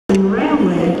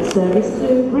service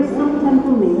to Bristol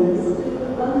Temple Meads,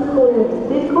 called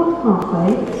Didcot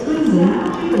Parkway, Swindon,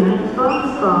 Chippenham, Bath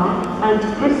Spa and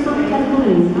Bristol Temple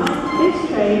Meads. This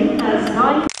train has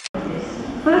 9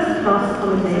 first-class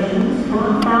accommodations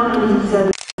found in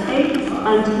zones 8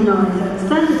 and 9.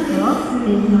 Standard class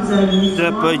in zones.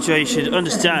 The boy Jay should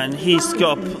understand. He's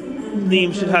got.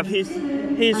 Liam should have his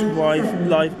wife,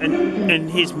 life, and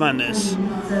his manners.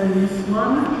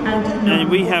 And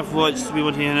we have rights. We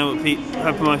want to know what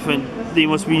have my friend Liam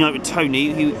wants to reunite with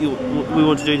Tony. We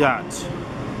want to do that.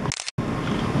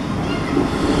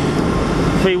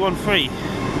 313.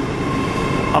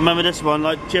 I remember this one.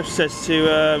 Like Jeff says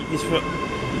to his.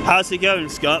 How's it going,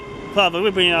 Scott? Father,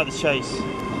 we're bringing out the chase.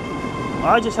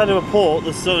 I just had a report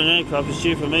that the stolen aircraft is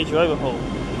due for a major overhaul.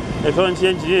 According to the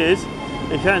engineers,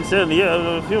 it can certainly in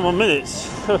a few more minutes.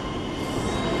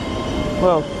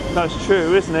 Well, that's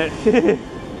true, isn't it?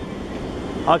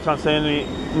 I can't say in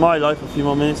my life a few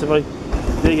more minutes if I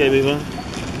did get a big one.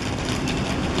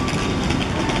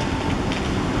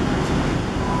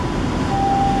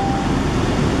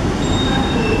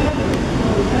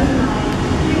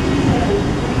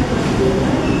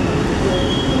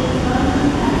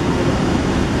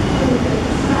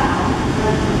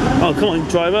 Oh, come on,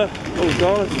 driver. Oh,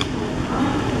 God.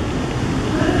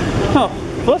 Oh,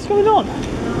 what's going on?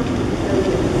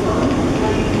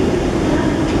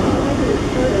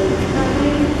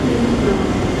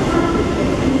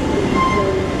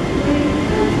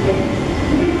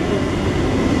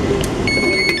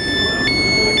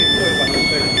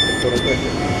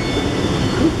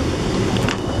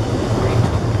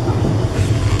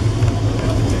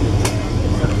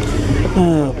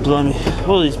 Oh, blimey.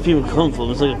 All these people come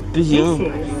from, it's like a busy arm.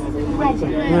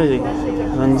 Ready.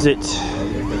 And it.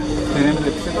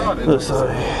 Oh,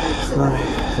 sorry.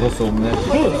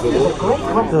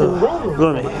 Oh,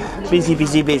 blimey. Busy,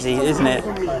 busy, busy, isn't it?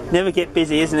 Never get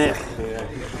busy, isn't it?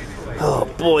 Oh,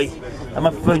 boy. And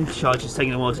my phone charge is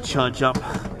taking a while to charge up.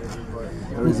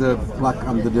 There is a plug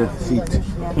under the seat.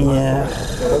 Yeah.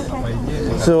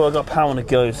 So I've got power on the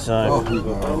go, so.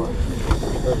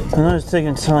 I know it's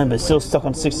taking time, but it's still stuck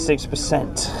on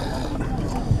 66%.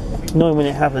 Knowing when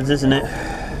it happens, isn't it?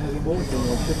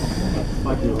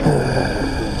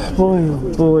 Boy, oh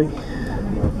boy.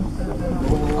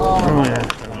 Oh yeah,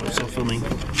 I'm still filming.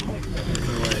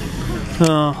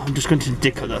 Oh, I'm just going to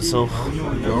Didcot, that's all.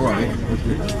 Alright.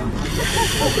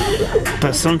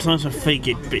 But sometimes my feet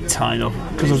get a bit tired of,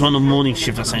 because I was on the morning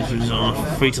shift, I think it was on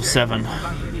 3 till 7.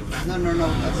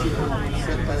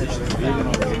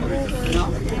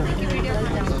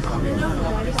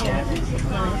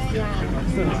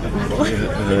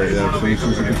 Já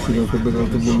přemýšlím, že bych si na tebe na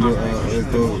to bundo a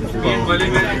jako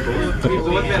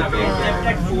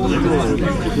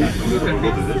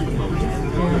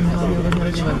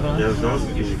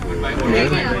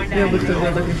Já bych to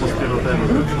byla taky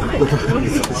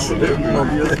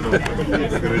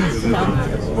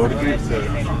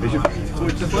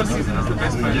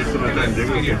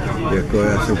jako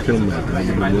já jsem chtěl mít,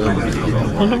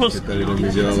 tady na mě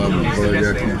dělala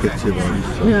nějaký pečiva.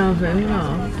 Já vím,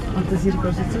 no. A ty si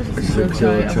říkal, že co? Jsem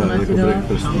chtěla čaj jako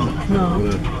breakfast. No.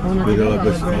 Vydala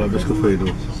ale bez kofeinu.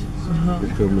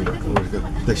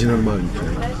 Takže normální čaj.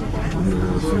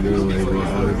 Já jsem dělal,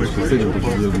 ale bez kofeinu,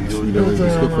 protože měl být snídanek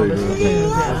bez kofeinu.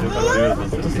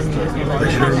 To jsem měl.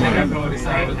 Takže normální.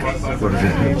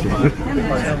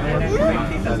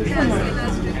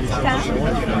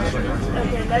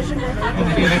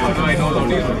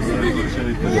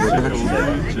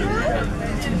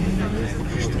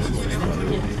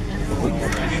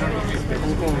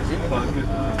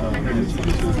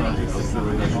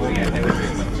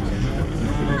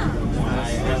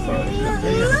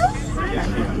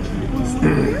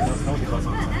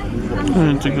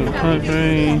 Didcot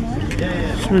Parkway,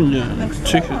 Swindon,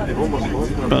 Chicken,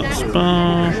 Bath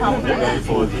Spa,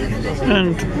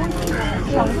 and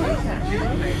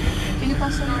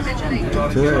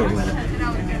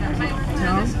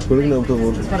kolik nám to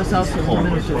vod? 57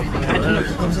 minut.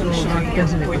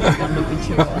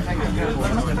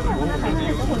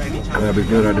 Já bych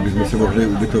měl rád, kdybychom se mohli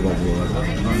ubytovat, vole.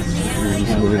 Kdybychom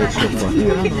si mohli dát šopa.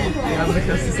 Já bych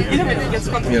asi si kupoval.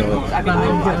 Jo.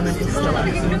 Mám dělané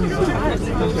postele.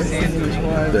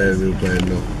 To je mi úplně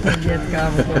jedno.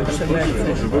 Dětka, okolo sebe, jak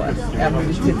chceš, vole. Já mám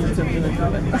už 30 cm.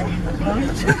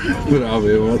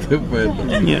 Právě, vole, to je úplně jedno.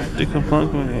 yeah, Didcot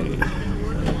Parkway.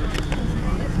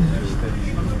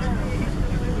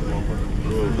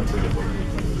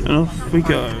 And off we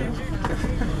go.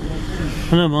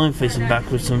 I don't mind facing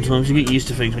backwards sometimes. You get used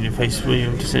to things when you're facing, when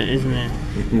you're just, isn't it?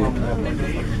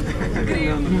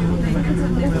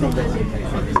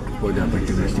 Pojď, já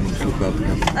taky zjistím sluchátka.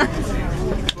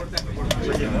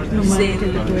 No mají ty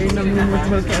takový na mě moc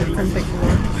velký akcentek.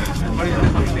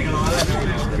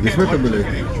 Kde jsme to byli?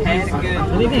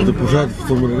 To pořád v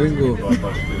tom Readingu.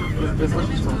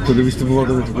 To kdy vystupoval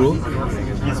to bylo?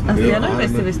 Asi já nevím,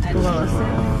 jestli vystupoval asi.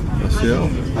 Asi jo.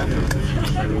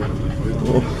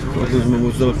 A to jsme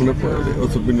moc daleko nepojeli. A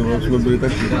co by novém jsme byli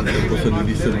taky. Poslední,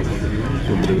 když jsme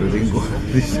byli v Readingu.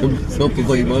 Když jsem se to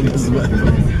zajímal, kde jsme.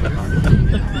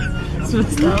 Jsme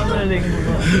stále v Readingu.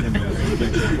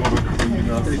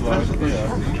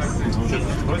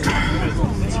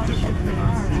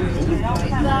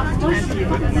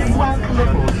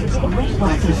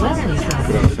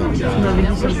 No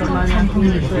vidíš, že to má nějaký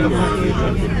myšlenky,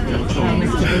 já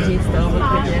nechci to říct, ale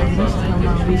odkud je, když tam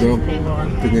mám výšku.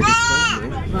 Teď nějaký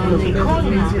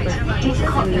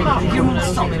stav, ne?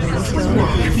 No,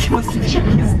 někdo říct, že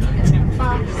tak Didcot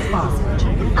Parkway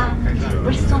and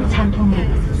Bristol Temple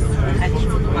Meads.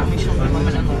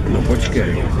 No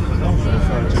počkej.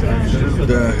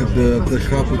 To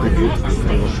chápu teď.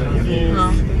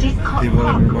 Ty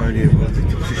vole, normálně,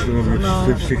 teď to přišlo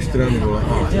na všech stran, vole.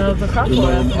 Jo, to chápu,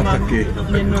 já taky.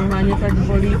 Mě normálně tak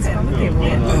bolí stanky,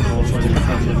 vole.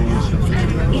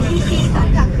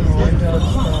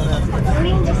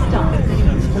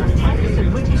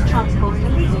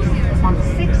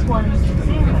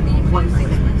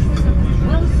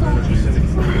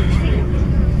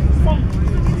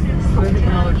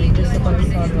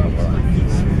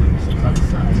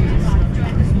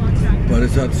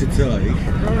 Tři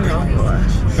celých. No, vole,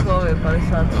 slovy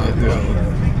 53.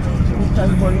 Tak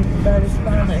bolí tady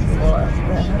spánek, vole,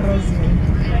 to je hrozný.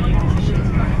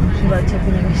 Vleče,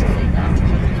 ty nevíš to.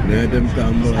 Ne, jdem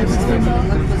tam, vole, jdem.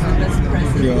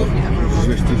 Jo,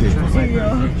 jsme 4. Jo.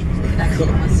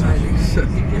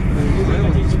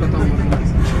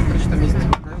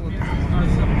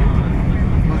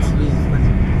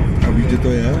 A víš, kde to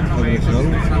je? Adresal?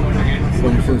 To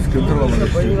musím zkontrolovat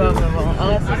ještě. Podíváme, vole,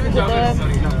 ale já si myslím, že to je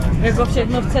jako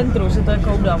všechno v centru, že to je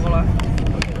Kouda, vole.